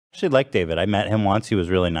actually like David. I met him once. He was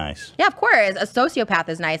really nice. Yeah, of course. A sociopath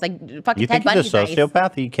is nice. Like fucking You Ted think he's Bundy's a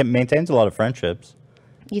sociopath? nice. He maintains a lot of friendships.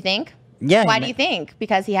 You think? Yeah. Why do you think?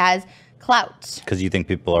 Because he has clout. Because you think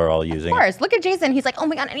people are all using Of course. Look at Jason. He's like, oh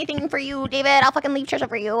my god, anything for you, David. I'll fucking leave Trisha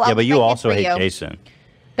for you. Yeah, but you also hate Jason.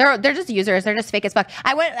 They're just users. They're just fake as fuck.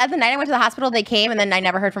 The night I went to the hospital, they came, and then I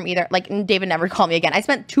never heard from either. Like, David never called me again. I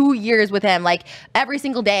spent 2 years with him, like, every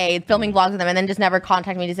single day, filming vlogs with him, and then just never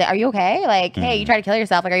contacted me to say, are you okay? Like, hey, you tried to kill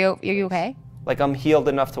yourself. Like, are you okay? Like, I'm healed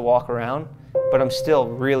enough to walk around, but I'm still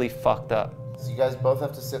really fucked up. So you guys both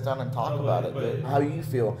have to sit down and talk about it. How you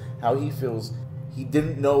feel, how he feels. He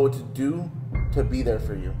didn't know what to do to be there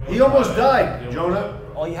for you. He almost died, Jonah.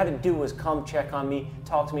 All you had to do was come check on me,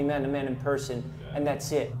 talk to me man to man in person, and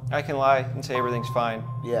that's it. I can lie and say everything's fine.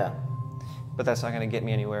 Yeah. But that's not gonna get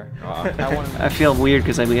me anywhere. I feel weird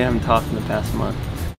because we haven't talked in the past month.